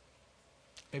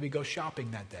 Maybe go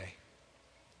shopping that day.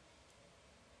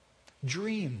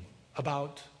 Dream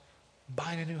about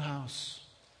buying a new house,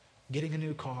 getting a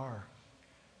new car,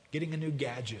 getting a new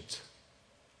gadget.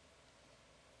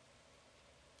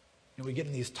 We get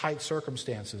in these tight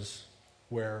circumstances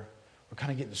where we're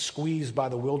kind of getting squeezed by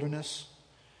the wilderness,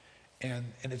 and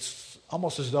it's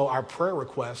almost as though our prayer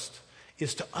request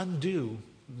is to undo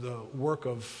the work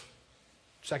of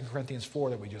 2 Corinthians 4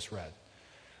 that we just read.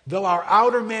 Though our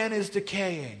outer man is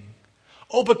decaying.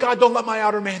 Oh, but God, don't let my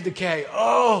outer man decay.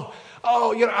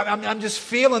 I'm just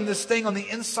feeling this thing on the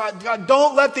inside. God,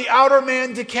 don't let the outer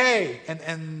man decay.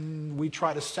 And we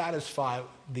try to satisfy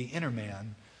the inner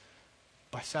man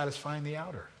by satisfying the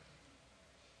outer.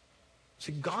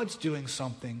 See, God's doing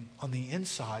something on the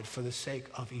inside for the sake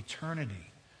of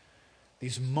eternity.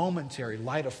 These momentary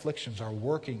light afflictions are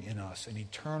working in us an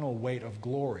eternal weight of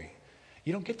glory.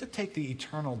 You don't get to take the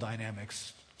eternal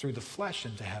dynamics through the flesh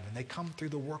into heaven. They come through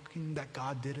the working that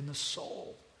God did in the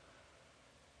soul,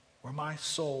 where my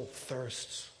soul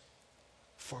thirsts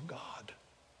for God.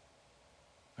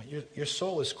 Your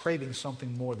soul is craving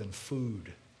something more than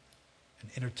food and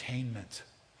entertainment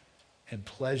and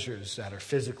pleasures that are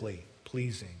physically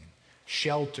pleasing,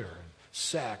 shelter,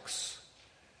 sex.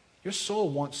 Your soul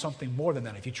wants something more than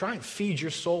that. If you try and feed your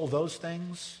soul those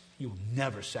things, you will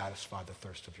never satisfy the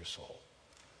thirst of your soul.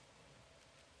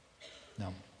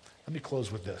 Now, let me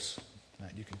close with this.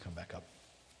 Matt, you can come back up.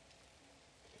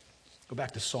 Go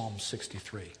back to Psalm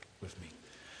 63 with me.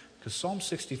 Because Psalm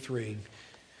 63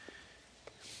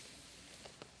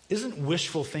 isn't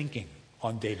wishful thinking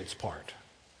on David's part.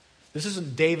 This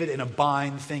isn't David in a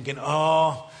bind thinking,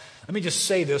 oh, let me just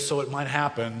say this so it might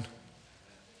happen.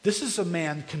 This is a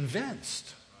man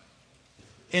convinced.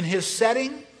 In his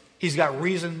setting, he's got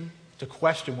reason to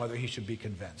question whether he should be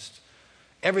convinced.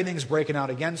 Everything's breaking out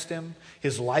against him.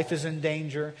 His life is in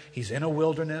danger. He's in a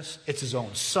wilderness. It's his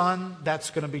own son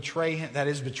that's going to betray him, that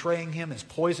is betraying him, has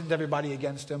poisoned everybody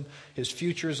against him. His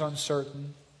future is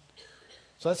uncertain.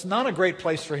 So that's not a great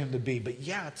place for him to be, but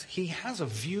yet he has a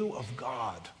view of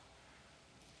God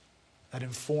that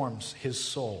informs his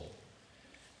soul.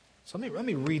 So let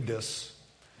me read this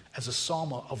as a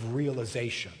psalm of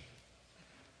realization.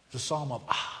 The psalm of,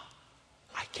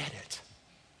 I get it.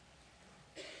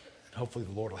 And hopefully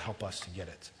the Lord will help us to get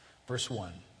it. Verse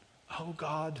 1, oh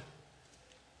God,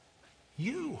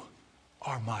 you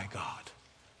are my God.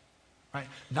 Right?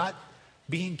 Not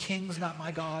being king's not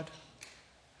my God.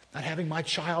 Not having my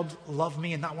child love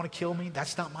me and not want to kill me,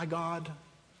 that's not my God.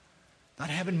 Not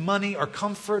having money or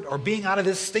comfort or being out of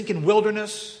this stinking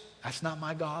wilderness, that's not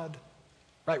my God.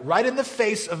 Right in the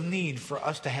face of need for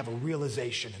us to have a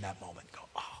realization in that moment. Go,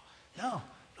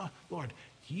 no, Lord,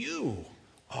 you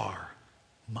are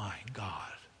my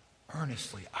God.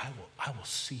 Earnestly, I will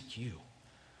seek you.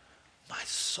 My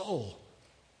soul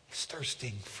is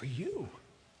thirsting for you.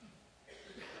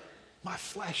 My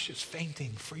flesh is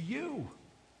fainting for you,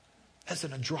 as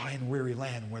in a dry and weary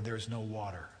land where there is no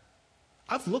water.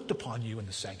 I've looked upon you in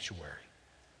the sanctuary,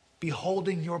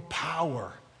 beholding your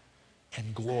power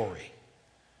and glory.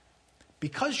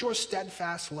 Because your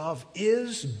steadfast love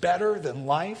is better than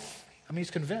life, he's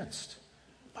convinced.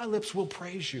 My lips will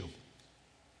praise you.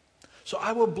 So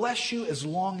I will bless you as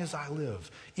long as I live.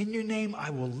 In your name I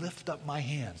will lift up my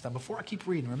hands. Now before I keep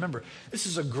reading, remember, this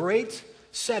is a great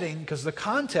setting because the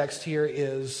context here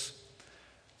is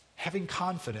having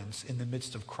confidence in the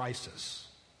midst of crisis.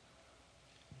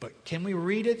 But can we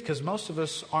read it? Because most of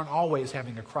us aren't always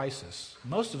having a crisis.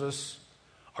 Most of us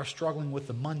are struggling with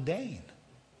the mundane.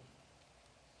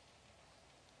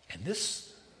 And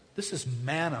this is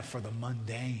manna for the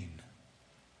mundane.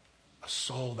 A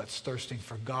soul that's thirsting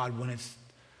for God when it's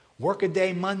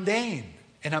workaday mundane.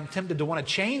 And I'm tempted to want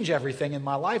to change everything in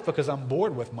my life because I'm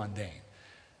bored with mundane.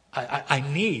 I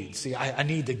need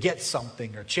to get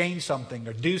something or change something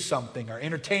or do something or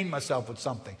entertain myself with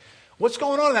something. What's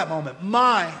going on in that moment?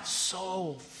 My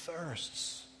soul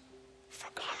thirsts for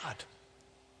God.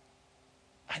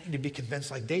 I need to be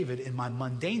convinced like David in my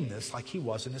mundaneness like he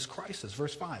was in his crisis.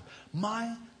 Verse 5,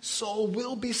 my soul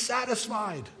will be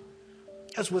satisfied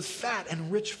as with fat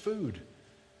and rich food,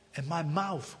 and my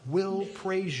mouth will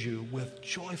praise you with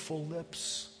joyful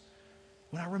lips.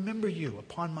 When I remember you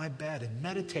upon my bed and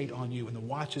meditate on you in the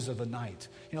watches of the night.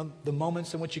 You know, the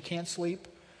moments in which you can't sleep,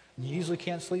 and you usually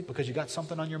can't sleep because you got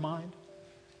something on your mind.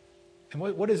 And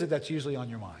what is it that's usually on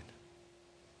your mind?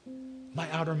 My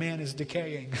outer man is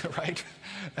decaying, right?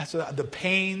 That's the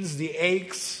pains, the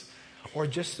aches, or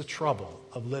just the trouble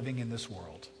of living in this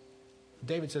world.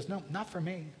 David says, no, not for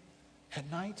me. At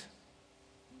night,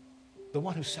 the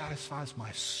one who satisfies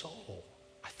my soul,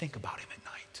 I think about him at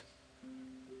night.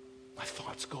 My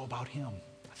thoughts go about him.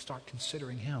 I start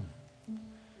considering him.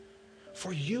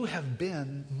 For you have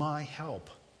been my help,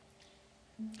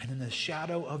 and in the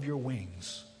shadow of your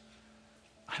wings,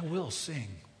 I will sing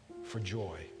for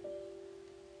joy.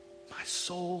 My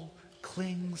soul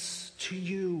clings to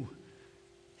you,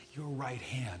 and your right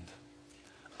hand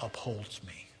upholds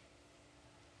me.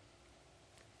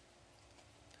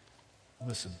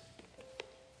 Listen,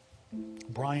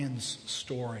 Brian's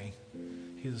story,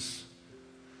 his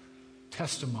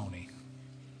testimony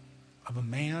of a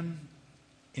man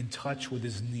in touch with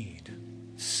his need,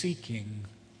 seeking,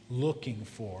 looking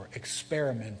for,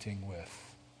 experimenting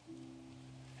with.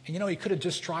 And he could have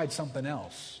just tried something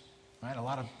else. Right? A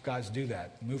lot of guys do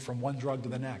that. Move from one drug to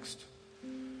the next.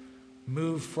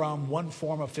 Move from one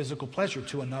form of physical pleasure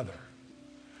to another.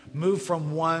 Move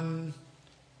from one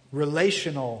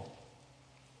relational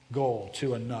goal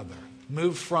to another.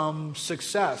 Move from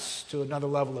success to another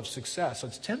level of success. So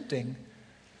it's tempting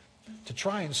to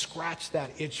try and scratch that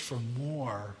itch for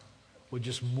more with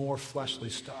just more fleshly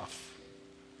stuff.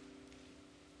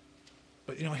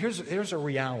 But here's a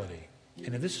reality.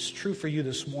 And if this is true for you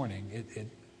this morning,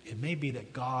 It may be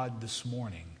that God this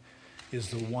morning is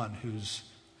the one who's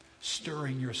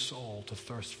stirring your soul to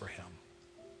thirst for him.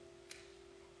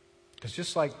 Because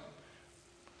just like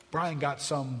Brian got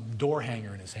some door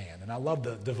hanger in his hand, and I love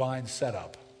the divine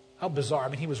setup. How bizarre. I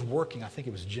mean, he was working, I think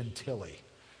it was Gentilly,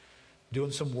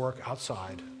 doing some work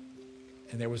outside.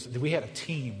 And we had a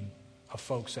team of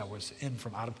folks that was in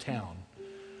from out of town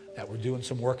that were doing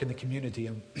some work in the community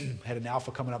and had an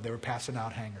alpha coming up. They were passing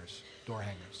out hangers, door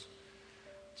hangers.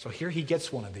 So here he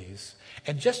gets one of these.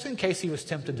 And just in case he was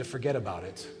tempted to forget about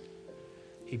it,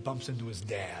 he bumps into his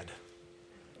dad,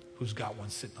 who's got one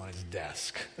sitting on his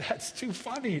desk. That's too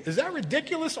funny. Is that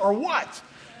ridiculous or what?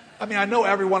 I mean, I know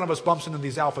every one of us bumps into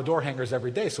these alpha door hangers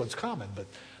every day, so it's common, but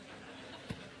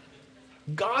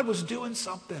God was doing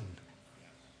something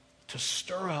to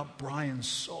stir up Brian's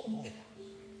soul,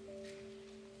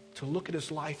 to look at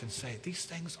his life and say, these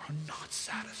things are not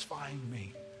satisfying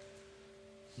me.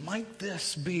 Might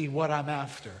this be what I'm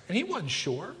after? And he wasn't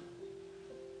sure,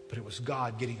 but it was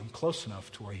God getting him close enough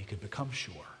to where he could become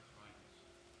sure.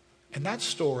 And that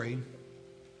story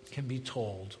can be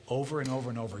told over and over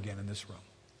and over again in this room.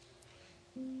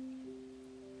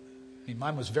 I mean,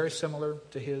 mine was very similar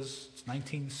to his. It's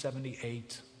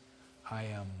 1978. I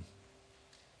am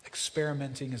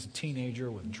experimenting as a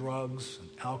teenager with drugs and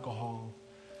alcohol,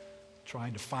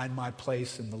 trying to find my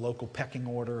place in the local pecking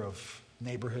order of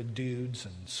neighborhood dudes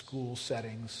and school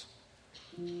settings.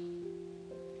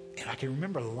 And I can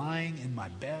remember lying in my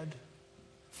bed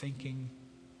thinking,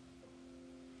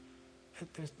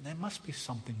 there must be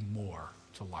something more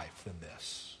to life than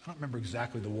this. I don't remember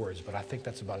exactly the words, but I think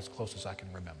that's about as close as I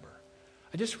can remember.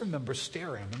 I just remember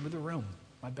staring. I remember the room,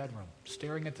 my bedroom,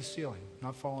 staring at the ceiling,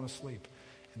 not falling asleep,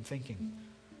 and thinking,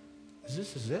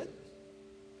 is it?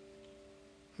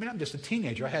 I mean, I'm just a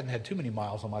teenager. I hadn't had too many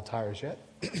miles on my tires yet.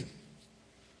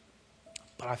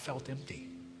 But I felt empty.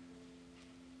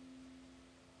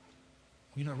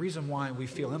 You know, the reason why we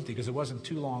feel empty, because it wasn't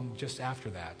too long just after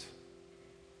that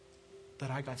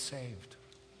I got saved.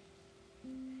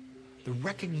 The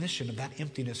recognition of that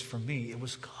emptiness for me, it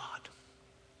was God.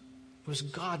 It was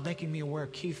God making me aware,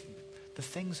 Keith, the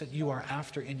things that you are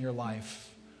after in your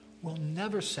life will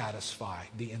never satisfy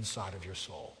the inside of your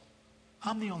soul.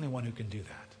 I'm the only one who can do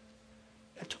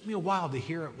that. It took me a while to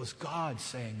hear it was God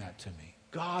saying that to me.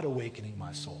 God awakening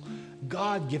my soul.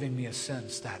 God giving me a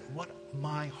sense that what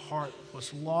my heart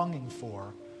was longing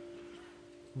for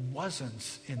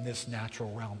wasn't in this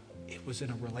natural realm. It was in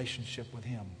a relationship with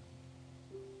him.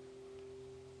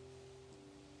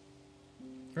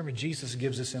 Remember, Jesus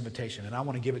gives this invitation, and I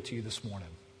want to give it to you this morning.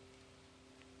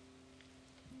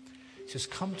 He says,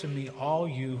 come to me, all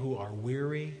you who are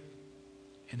weary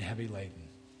and heavy laden.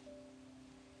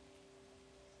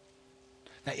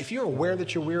 Now, if you're aware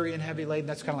that you're weary and heavy laden,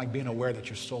 that's kind of like being aware that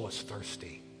your soul is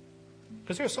thirsty.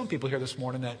 Because there are some people here this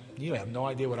morning that you have no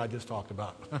idea what I just talked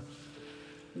about.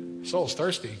 Soul's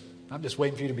thirsty. I'm just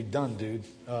waiting for you to be done, dude.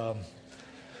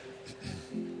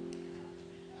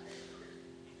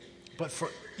 But for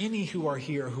any who are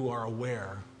here who are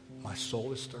aware, my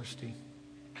soul is thirsty.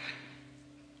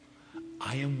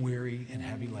 I am weary and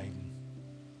heavy laden.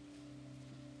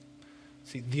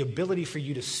 See, the ability for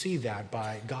you to see that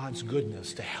by God's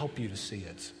goodness to help you to see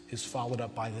it is followed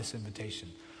up by this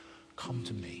invitation. Come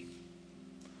to me,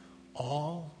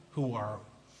 all who are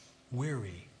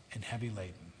weary and heavy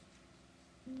laden.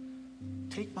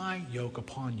 Take my yoke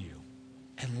upon you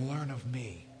and learn of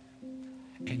me,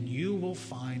 and you will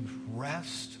find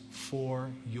rest for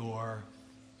your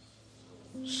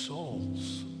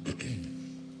souls.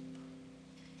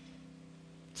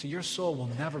 See, your soul will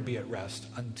never be at rest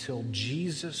until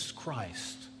Jesus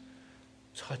Christ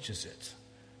touches it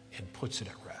and puts it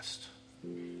at rest.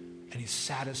 And he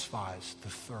satisfies the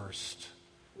thirst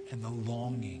and the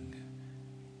longing.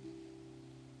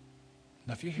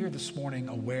 Now, if you're here this morning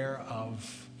aware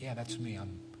of, yeah, that's me.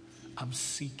 I'm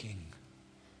seeking.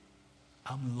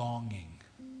 I'm longing.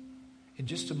 In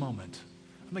just a moment,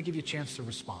 I'm going to give you a chance to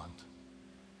respond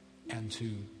and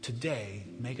to today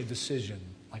make a decision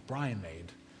like Brian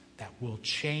made that will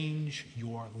change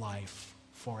your life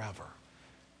forever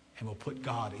and will put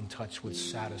God in touch with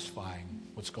satisfying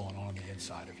what's going on the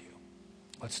inside of you.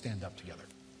 Let's stand up together.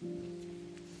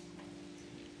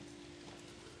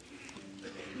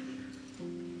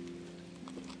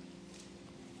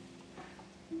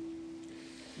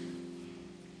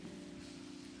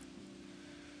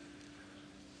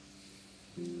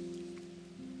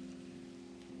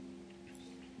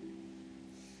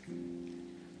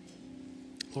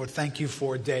 Lord, thank you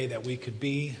for a day that we could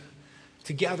be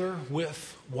together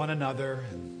with one another.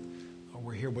 And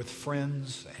we're here with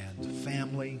friends and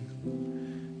family.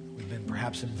 We've been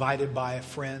perhaps invited by a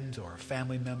friend or a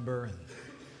family member.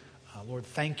 And Lord,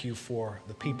 thank you for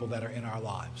the people that are in our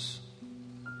lives.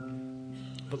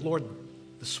 But Lord,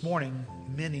 this morning,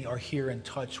 many are here in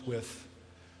touch with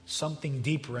something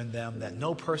deeper in them that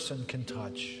no person can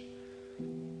touch,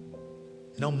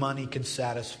 no money can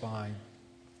satisfy,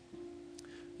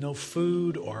 no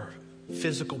food or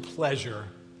physical pleasure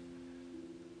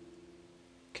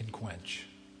can quench.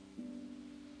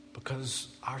 Because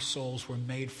our souls were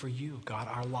made for you, God.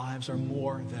 Our lives are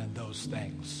more than those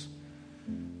things.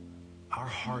 Our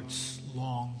hearts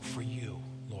long for you,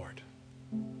 Lord.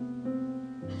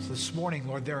 So this morning,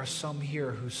 Lord, there are some here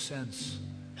who sense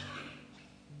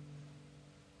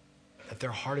that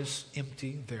their heart is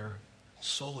empty, their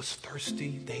soul is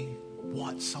thirsty, they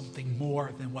want something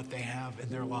more than what they have in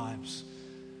their lives.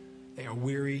 They are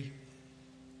weary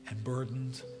and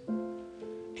burdened,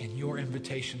 and your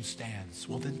invitation stands.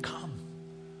 Well, then come.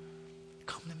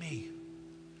 Come to me.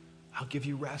 I'll give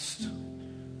you rest.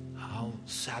 I'll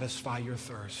satisfy your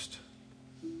thirst.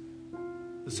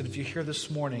 Listen, if you're here this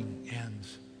morning and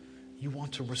you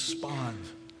want to respond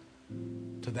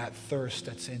to that thirst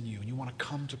that's in you, and you want to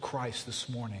come to Christ this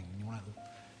morning, you want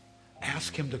to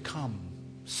ask him to come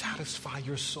satisfy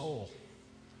your soul,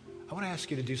 I want to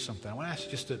ask you to do something. I want to ask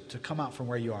you just to come out from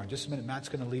where you are. In just a minute, Matt's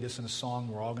going to lead us in a song.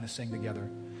 We're all going to sing together.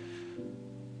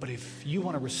 But if you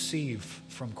want to receive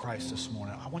from Christ this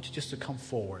morning, I want you just to come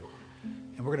forward,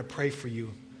 and we're going to pray for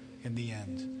you in the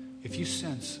end. If you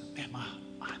sense, man,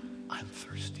 I'm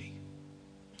thirsty,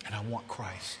 and I want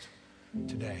Christ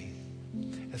today.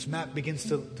 As Matt begins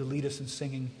to lead us in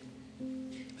singing,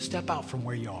 step out from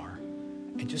where you are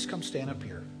and just come stand up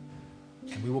here,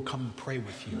 and we will come and pray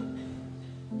with you.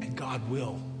 And God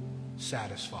will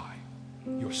satisfy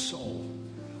your soul,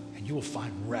 and you will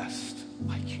find rest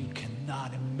like you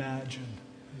cannot imagine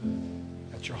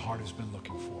that your heart has been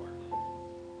looking for.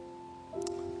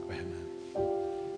 Go ahead, Matt.